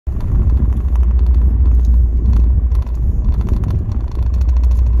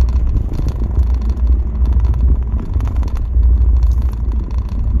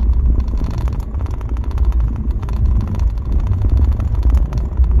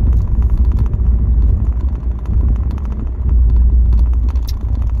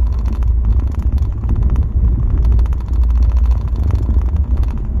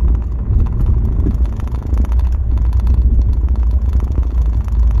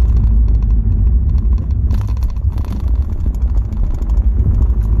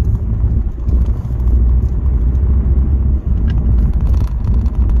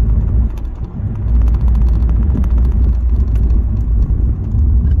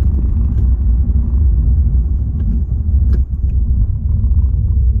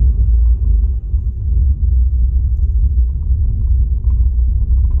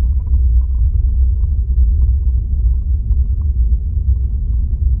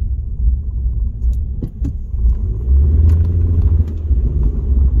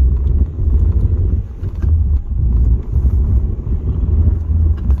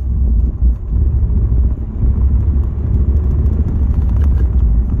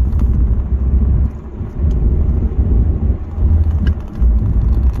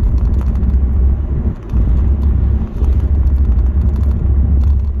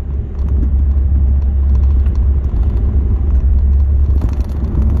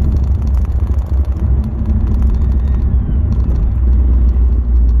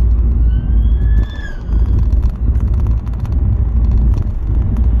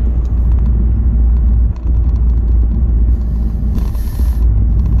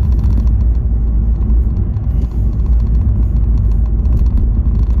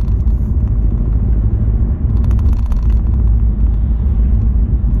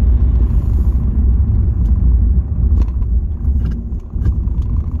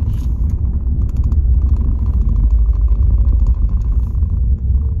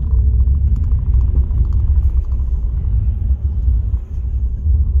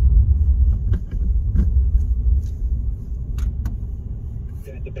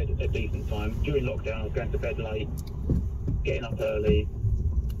going to bed at a decent time. During lockdown, I was going to bed late, getting up early,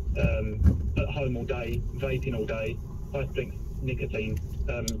 at home all day, vaping all day, high strength nicotine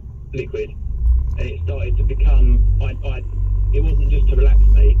liquid, and it started to become. It wasn't just to relax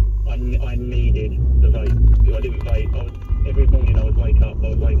me. I needed the vape. If I didn't vape, every morning I would wake up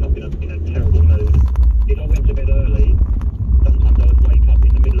in a terrible mood. If I went to bed early, sometimes I would wake up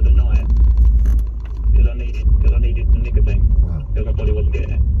in the middle of the night because I needed the nicotine, because my body wasn't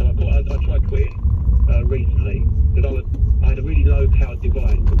getting it. So I tried quitting recently, because I had a really low powered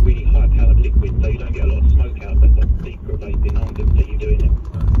device, a really high powered liquid, so you don't get a lot of smoke out. That's like secret vaping. No one can see you doing it.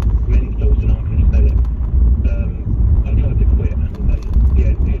 Menthol, so no one can smell it. I tried to quit, and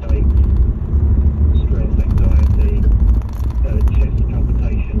headaches, stress, anxiety, chest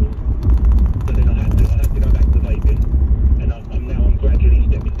palpitations. So then I had to go back to vaping, and I'm gradually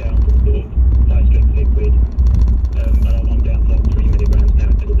stepping down from sort of high strength liquid, and I'm down to like 3 milligrams now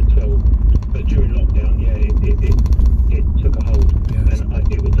instead of the 12. But during lockdown, it took a hold,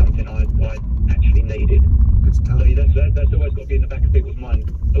 and it was something I actually needed. It's tough. So that's always got to be in the back of people's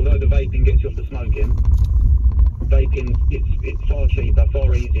mind. Although the vaping gets you off the smoking, vaping it's far cheaper,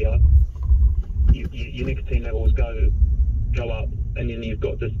 far easier. Your nicotine levels go up, and then you've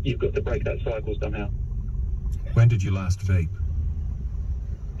got to break that cycle somehow. When did you last vape?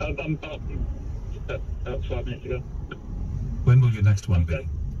 About 5 minutes ago. When will your next one be? As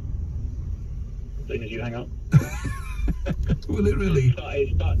soon as you hang up. Will it really? But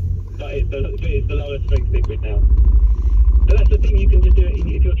it's the lowest strength liquid now. So that's the thing. You can just do it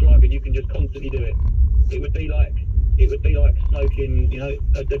if you're driving. You can just constantly do it. It would be like smoking. You know,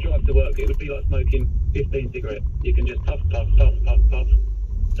 a drive to work. It would be like smoking 15 cigarettes. You can just puff, puff, puff, puff, puff.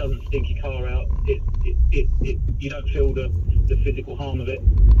 Doesn't stink your car out. You don't feel the physical harm of it.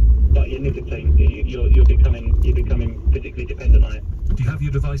 But your nicotine, you're becoming physically dependent on it. Do you have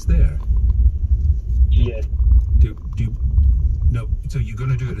your device there? Yeah. Do you? No. So you're going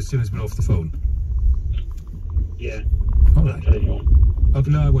to do it as soon as we're off the phone? Yeah. All right. Okay,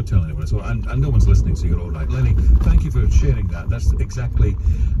 no, I won't tell anyone. So, and no one's listening, so you're all right. Lenny, thank you for sharing that. That's exactly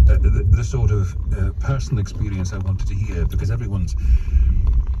the sort of personal experience I wanted to hear, because everyone's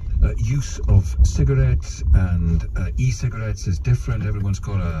use of cigarettes and e-cigarettes is different. Everyone's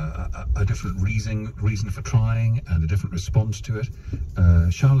got a different reason for trying and a different response to it.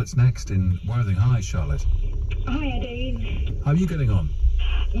 Charlotte's next in Worthing. Hi, Charlotte. Hi, Eddie. How are you getting on?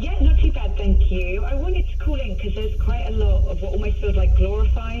 Yeah, not too bad, thank you. I wanted to call in because there's quite a lot of what almost feels like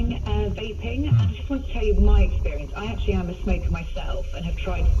glorifying vaping. And I just want to tell you my experience. I actually am a smoker myself and have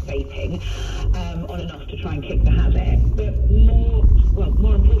tried vaping on and off to try and kick the habit. But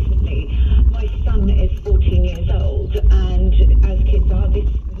more importantly, my son is 14 years old, and as kids are this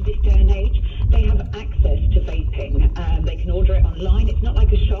day and age, they have access to vaping. They can order it online. It's not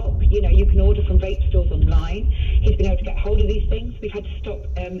like a shop. You know, you can order from vape stores online. He's been able to get hold of these things. We've had to stop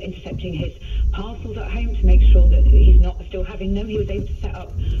intercepting his parcels at home to make sure that he's not still having them. He was able to set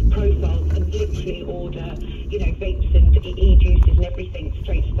up profiles and literally order, you know, vapes and e-juices and everything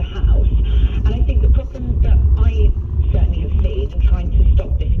straight to the house. And I think the problem that I certainly have seen in trying to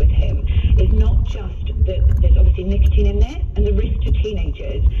stop this with him is not just that there's obviously nicotine in there, and the risk to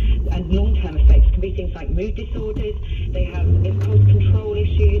teenagers and long-term effects can be things like mood disorders. They have impulse control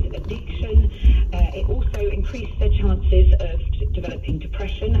issues, addiction. It also increases their chances of developing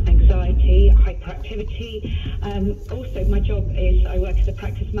depression, anxiety, hyperactivity. Also, my job is I work as a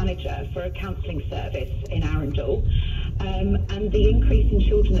practice manager for a counselling service in Arundel, and the increase in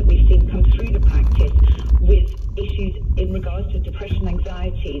children that we've seen come through the practice with issues in regards to depression,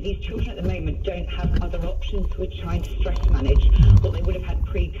 anxiety. These children at the moment don't have other options with trying to stress manage what they would have had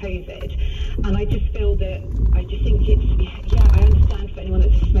pre-COVID. And I just feel that, I just think I understand for anyone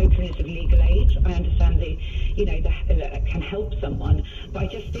that's a smoker and is of legal age, I understand that can help someone, but I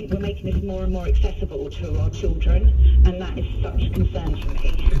just think we're making this more and more accessible to our children, and that is such a concern for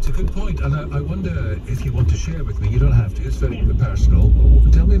me. It's a good point, and I wonder if you want to share with me. You don't have to, it's very personal.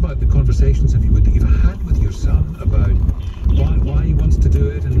 Tell me about the conversations, if you would, that you've had with your son about why he wants to do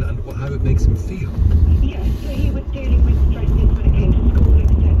it and how it makes him feel. Yeah, so he was dealing with stresses when it came to school,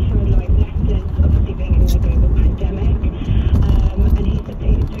 etc., like lessons, obviously being in the global pandemic, and he said that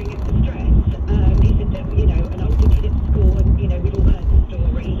he was doing it for stress. He said that, you know, an older kid at school, and, you know, we've all heard the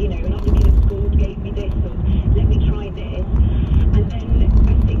story, you know, an older kid at school gave me this, or let me try this, and then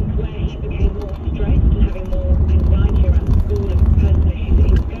I think where he became more stressed and having more anxiety around school and personal issues that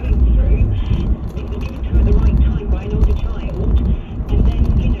he was going through, it was given to him at the right time by an older child. And then,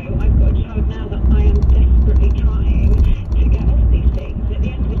 you know, I've got a child now that I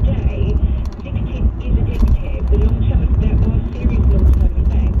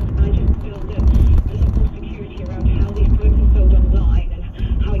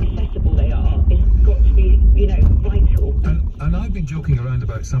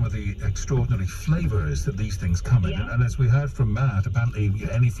some of the extraordinary flavours that these things come in. Yeah. And as we heard from Matt, apparently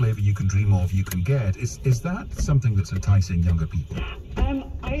any flavour you can dream of, you can get. Is that something that's enticing younger people?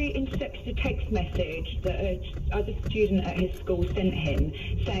 I intercepted a text message that a student at his school sent him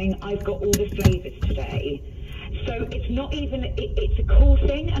saying, I've got all the flavours today. So it's not even, it's a cool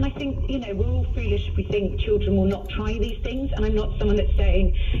thing, and I think, you know, we're all foolish if we think children will not try these things, and I'm not someone that's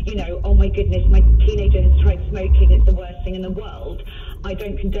saying, you know, oh my goodness, my teenager has tried smoking, it's the worst thing in the world. I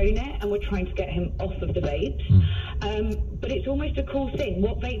don't condone it, and we're trying to get him off of the vapes. But it's almost a cool thing.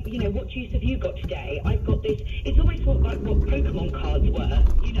 What vape, you know, what juice have you got today? I've got this. It's almost like what Pokemon cards were,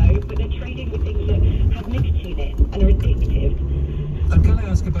 you know, but they're trading with things that have nicotine in and are addictive. And can I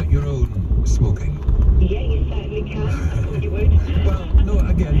ask about your own smoking? Yeah, you certainly can. I thought you would. Well, no,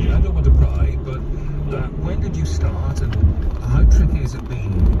 again, I don't want to pry, but when did you start, and how tricky has it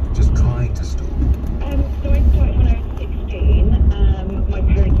been just trying to stop? So I started when I was 16. My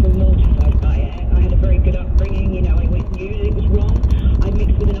parents were mortified by it. I had a very good upbringing, you know, I always knew that it was wrong. I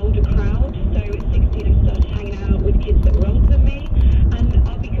mixed with an older crowd, so at 16 I started hanging out with kids that were older than me, and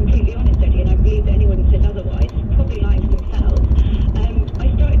I'll be completely honest, Eddie, and I believe that anyone who says otherwise is probably lying to themselves.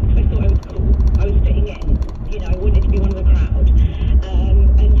 I started because I thought I was cool. I was fitting in, you know, I wanted to be one of the crowd.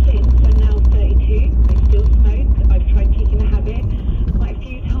 And since I'm now 32, I still smoke. I've tried kicking the habit quite a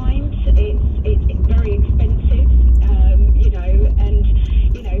few times. It's very expensive, you know, and,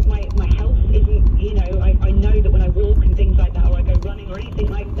 you know, my health isn't, you know, I know that when I walk and things like that, or I go running or anything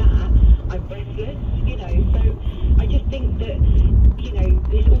like that, I'm breathless, you know, so I just think that, you know,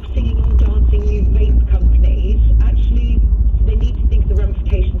 this all singing, all dancing, new vape companies, actually, they need to think of the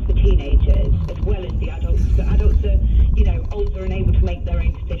ramifications for teenagers as well as the adults. The adults are, you know, older and able to make their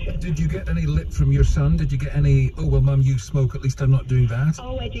own decisions. Did you get any lip from your son? Did you get any, oh, well, Mum, you smoke, at least I'm not doing that?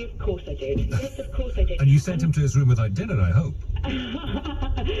 Oh, Eddie, of course I did. Yes, of course I did. And you sent him to his room without dinner, I hope?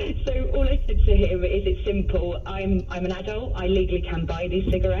 So all I said to him is, it's simple. I'm an adult. I legally can buy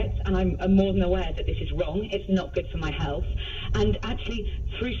these cigarettes, and I'm more than aware that this is wrong. It's not good for my health. And actually,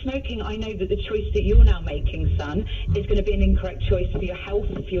 through smoking, I know that the choice that you're now making, son, is going to be an incorrect choice for your health,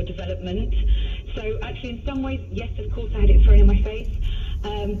 for your development. So actually, in some ways, yes, of course, I had it thrown in my face.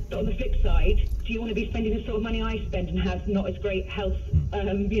 But on the flip side, do you want to be spending the sort of money I spend and have not as great health,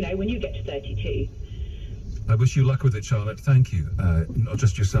 you know, when you get to 32? I wish you luck with it, Charlotte. Thank you. Not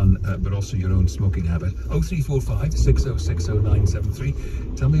just your son, but also your own smoking habit. 0345 6060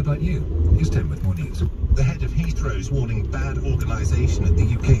 973. Tell me about you. Here's Tim with more news. The head of Heathrow is warning bad organisation at the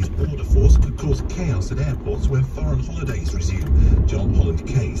UK's border force could cause chaos at airports when foreign holidays resume. John Holland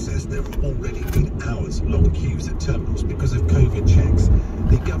Kay says there have already been hours-long queues at terminals because of COVID checks.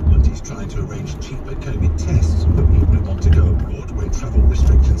 The government is trying to arrange cheaper COVID tests for people who want to go abroad when travel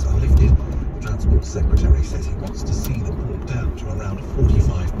restrictions are lifted. The Transport Secretary says he wants to see them brought down to around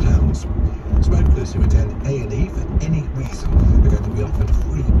 £45. Smokers who attend A&E for any reason are going to be offered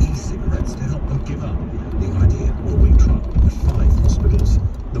free e-cigarettes to help them give up. The idea will be trialled at 5 hospitals.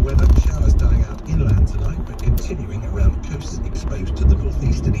 The weather, showers dying out inland tonight, but continuing around coasts exposed to the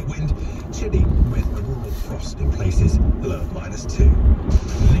northeasterly wind. Chilly with a rural frost in places, the low of -2.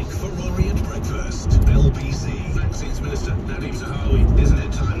 Nick Ferrari at breakfast. LBC. Vaccines Minister Nadeem Zahawi. Isn't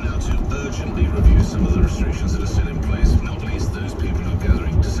it time now to urgently review some of the restrictions that are still in place, not least those people who are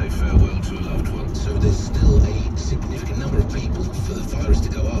gathering to say farewell to a loved one? So there's still a significant number of people for the virus to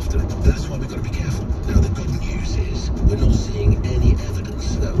go after. That's why we've got to be careful. Now, the good news is we're not seeing any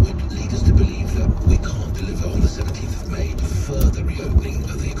evidence that would lead us to believe that we can't deliver on the 17th of May a further reopening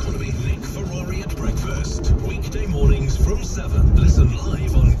of the economy. Nick Ferrari at breakfast. Weekday mornings from 7. Listen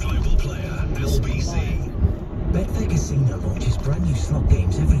live on Global Player. LBC. Betfair Casino launches brand new slot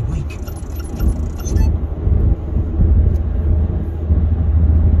games every week.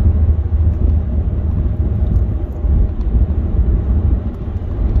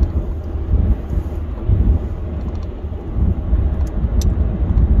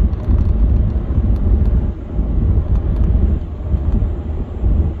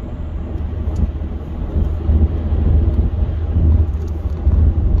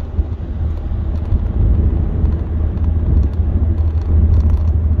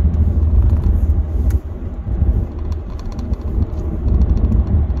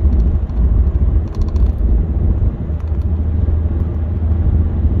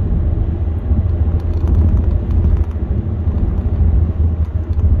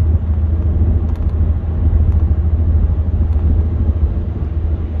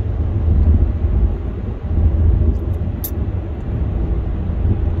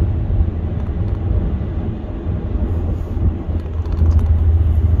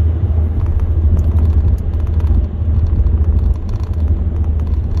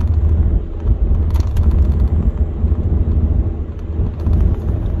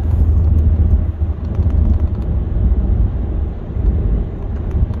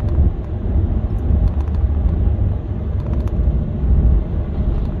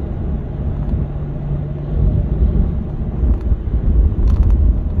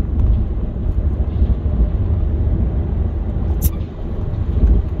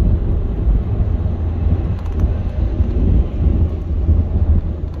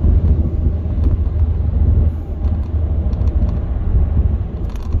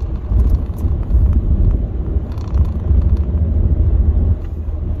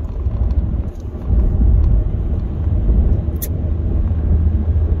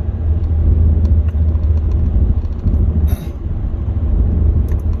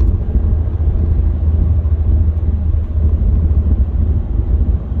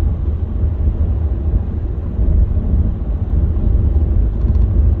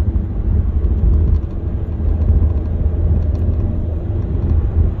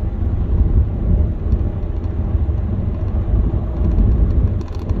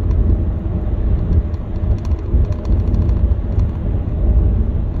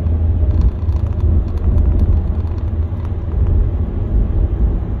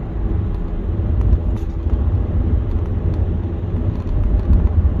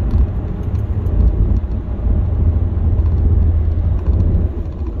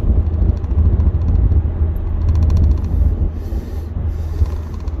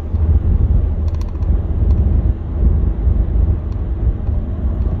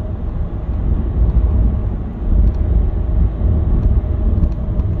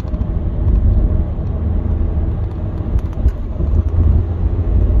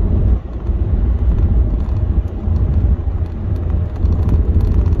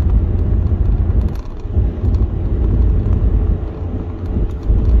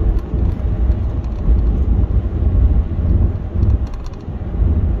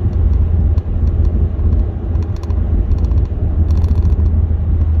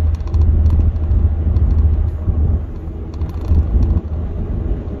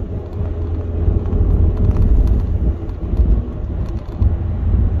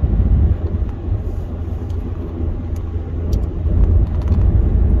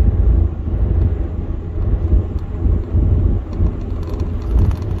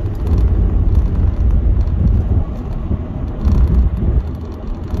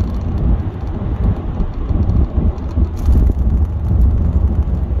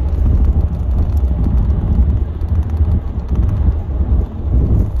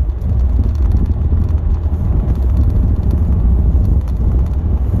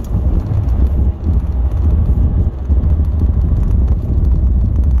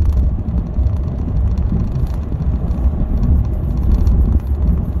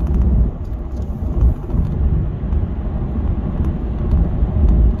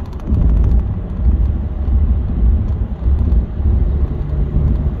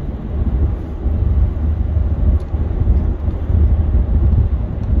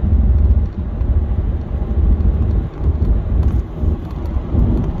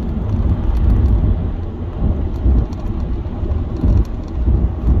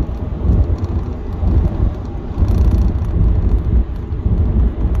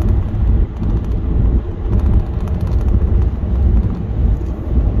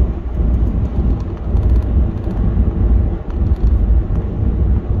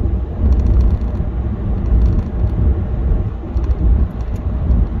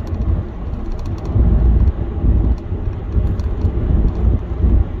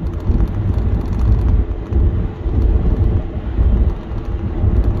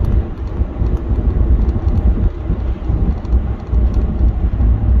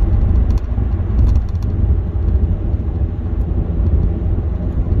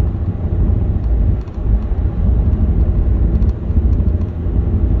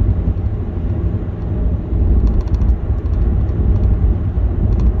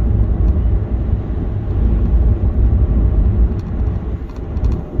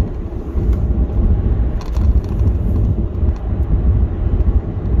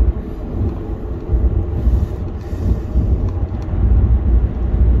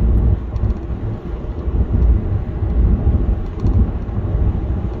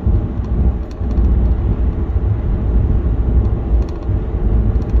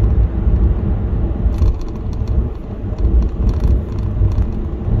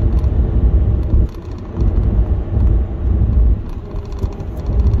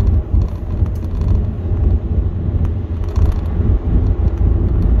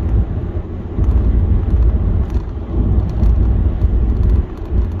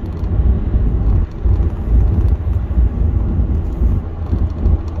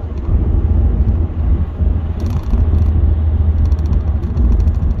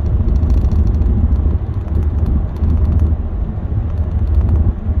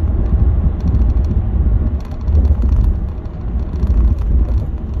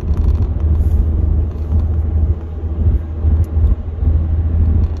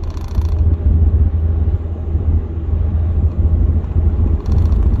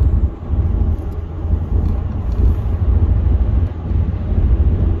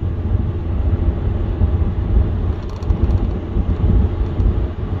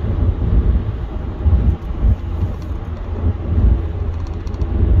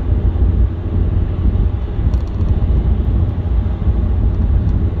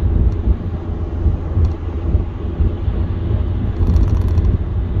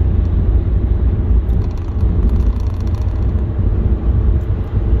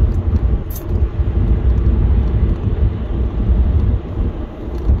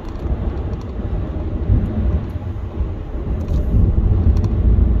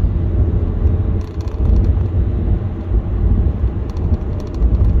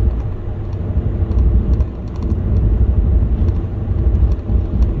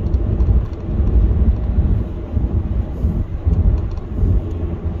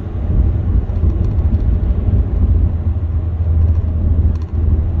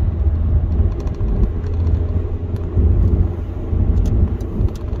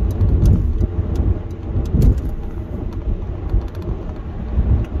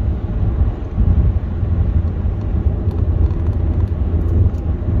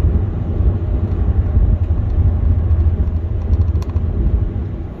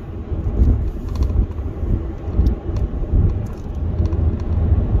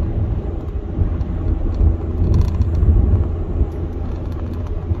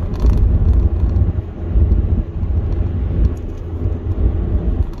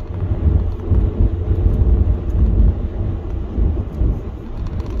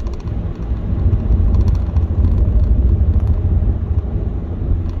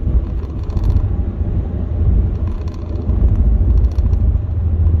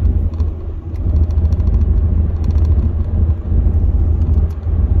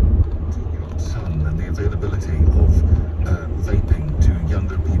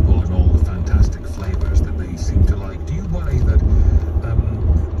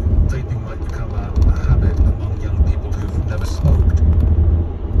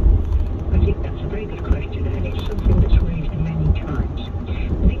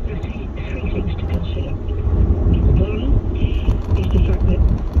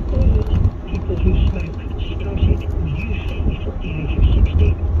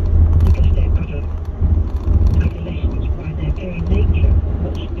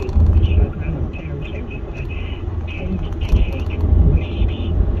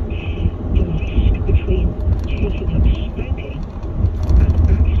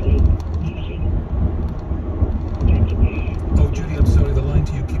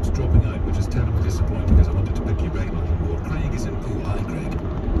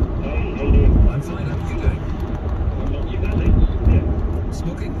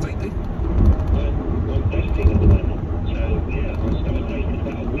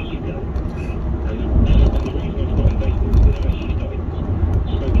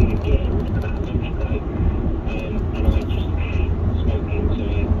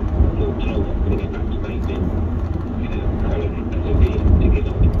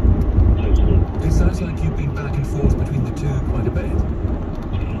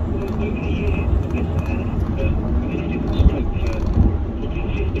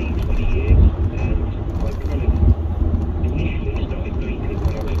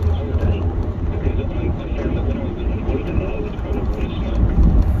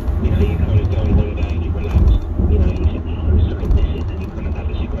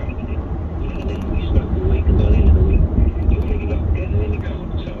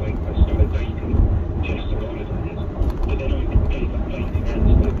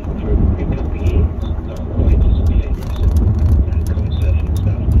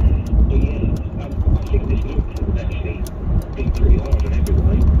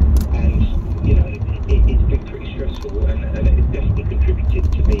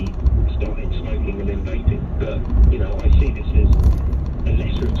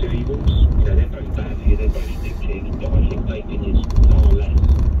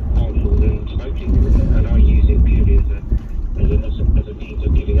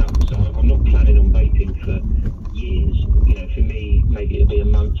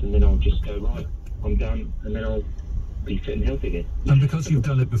 and then I'll just go, right, I'm done, and then I'll be fit and healthy again. And because you've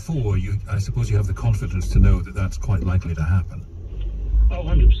done it before, I suppose you have the confidence to know that that's quite likely to happen. Oh,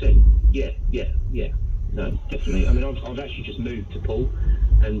 100%. Yeah. No, definitely. I mean, I've actually just moved to Poole,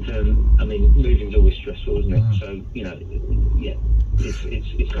 and I mean, moving's always stressful, isn't it? So, you know, yeah,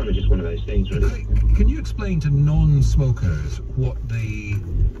 it's kind of just one of those things, really. Can you explain to non-smokers what the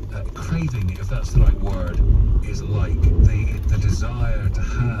craving, if that's the right word, is like? The desire to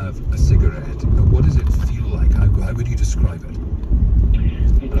have a cigarette. What does it feel like? How would you describe it?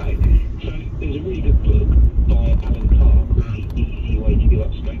 Okay, so there's a really good book by Alan Carr, The Easy Way to Give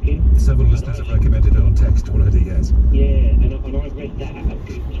Up Smoking. Several listeners have recommended it on text already, yes. Yeah, and I read that a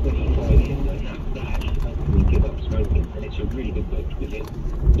good 25 years ago, and that actually helped me give up smoking, and it's a really good book because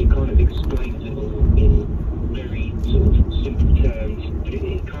it kind of explains it all in very sort of simple terms, but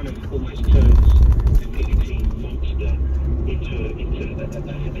it kind of almost turns the nicotine monster into a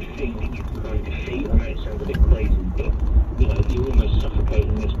thing that you can kind of defeat. I know it sounds a bit crazy, but you know, you're almost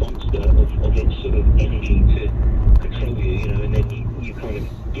suffocating this monster of its sort of energy to control you, you know, and then you kind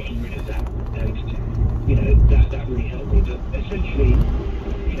of getting rid of that, and you know, that really helped me. But essentially,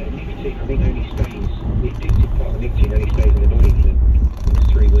 you know, nicotine, I think, only stays, the addictive part of nicotine only stays in the body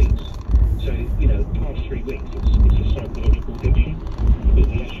for 3 weeks. So, you know, past 3 weeks, it's a psychological addiction, but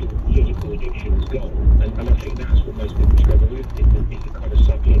the actual physical addiction is gone. And I think that's what most people struggle with, is the kind of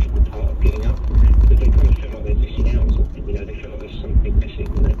psychological part of getting up, because they kind of feel like they're missing out on something, you know, they feel like there's something missing,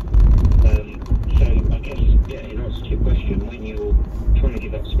 you know. So I guess, yeah, in answer to your question, when you're trying to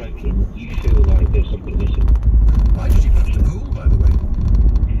give up smoking, you feel like there's something missing. Why did you go to the pool, by the way?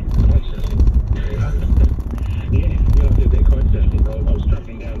 Kite surfing. Yeah, I did a bit of kite surfing. I was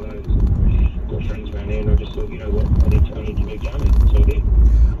travelling down loads, got friends around here, and I just thought, you know what, I need to move down it, so I did.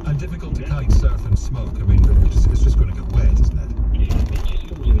 And difficult to kite surf and smoke. I mean, it's just going to get wet, isn't it? It just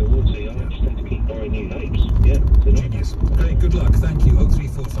falls in the water. I just have to keep buying new vapes. Yeah, genius. Great, good luck. Thank you.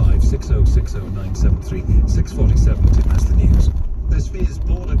 0345 6060 973 647 to pass the news. There's fears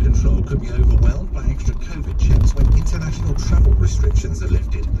border control could be overwhelmed by extra COVID checks when international travel restrictions are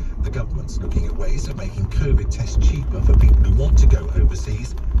lifted. The government's looking at ways of making COVID tests cheaper for people who want to go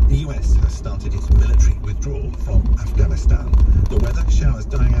overseas. The US has started its military withdrawal from Afghanistan. The weather, showers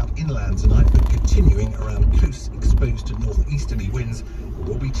dying out inland tonight, but continuing around coasts exposed to northeasterly winds. It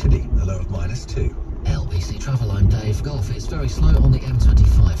will be chilly, a low of -2. LBC Travel, I'm Dave. Golf is very slow on the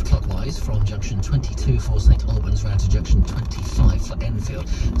M25 clockwise from junction 22 for St Albans round to junction 25 for Enfield.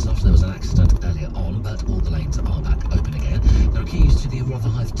 It's after there was an accident earlier on, but all the lanes are back open again. There are keys to the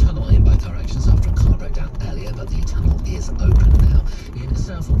Rotherhithe Tunnel in both directions after a car broke down earlier, but the tunnel is open now. In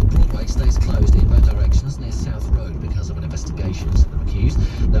Southall, Broadway stays closed in both directions near South Road because of an investigation into the accused.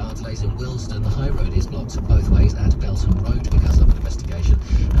 There are delays in Willesden. The High Road is blocked both ways at Belton Road because of an investigation.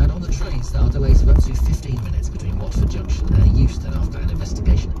 And on the trains, there are delays of up to 15 minutes between Watford Junction and Euston after an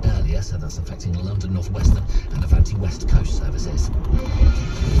investigation earlier, so that's affecting London North Western and Avanti West Coast services.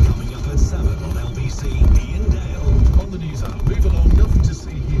 Coming up at 7 on LBC, Ian Dale. On the news hour, move along, nothing to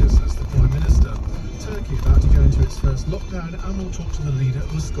see here, says the Prime Minister. Turkey about to go into its first lockdown, and we'll talk to the leader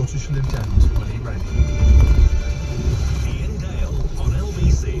of the Scottish Lib Dems, Willie Rennie. Ian Dale on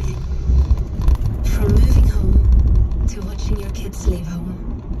LBC. From moving home to watching your kids leave home.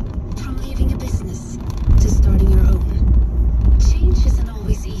 From leaving a business to starting your own. Change isn't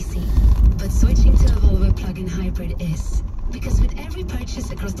always easy, but switching to a Volvo plug-in hybrid is. Because with every purchase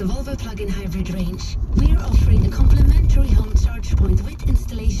across the Volvo plug-in hybrid range, we are offering a complimentary home charge point with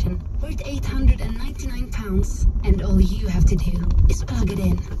installation worth £899, and all you have to do is plug it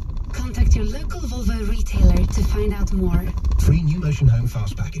in. Contact your local Volvo retailer to find out more. Free new Motion Home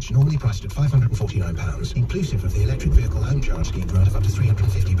Fast Package, normally priced at £549, inclusive of the electric vehicle home charge scheme grant of up to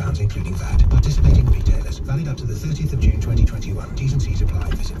 £350, including VAT. Participating retailers, valid up to the 30th of June 2021. T's and C's apply.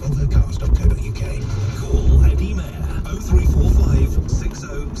 Visit volvocars.co.uk. Call and email 0345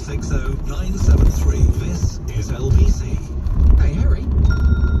 6060 973. This is LBC. Hey, Harry.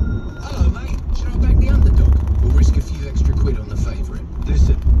 Hello, mate. Should I back the underdog? We'll risk a few extra quid on the favourite.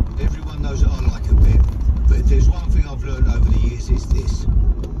 Listen, everyone knows that I like a bet, but if there's one thing I've learned over the years, it's this.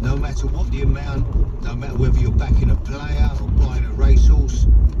 No matter what the amount, no matter whether you're backing a player or buying a racehorse,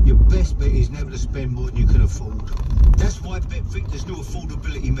 your best bet is never to spend more than you can afford. That's why BetVictor's new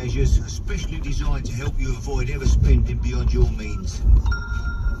affordability measures are specially designed to help you avoid ever spending beyond your means.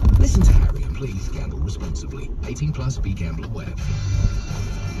 Listen to Harry and please gamble responsibly. 18 plus, be gamble aware.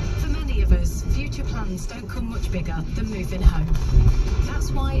 For many of us, future plans don't come much bigger than moving home.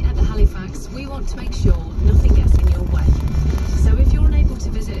 That's why at the Halifax, we want to make sure nothing gets in your way. So if you're unable to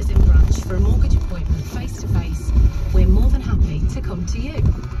visit us in branch for a mortgage appointment face-to-face, we're more than happy to come to you.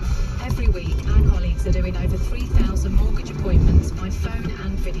 Every week, our colleagues are doing over 3,000 mortgage appointments by phone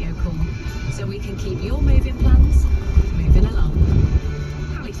and video call, so we can keep your moving plans moving along.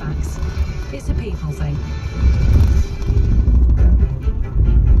 Halifax, it's a people thing.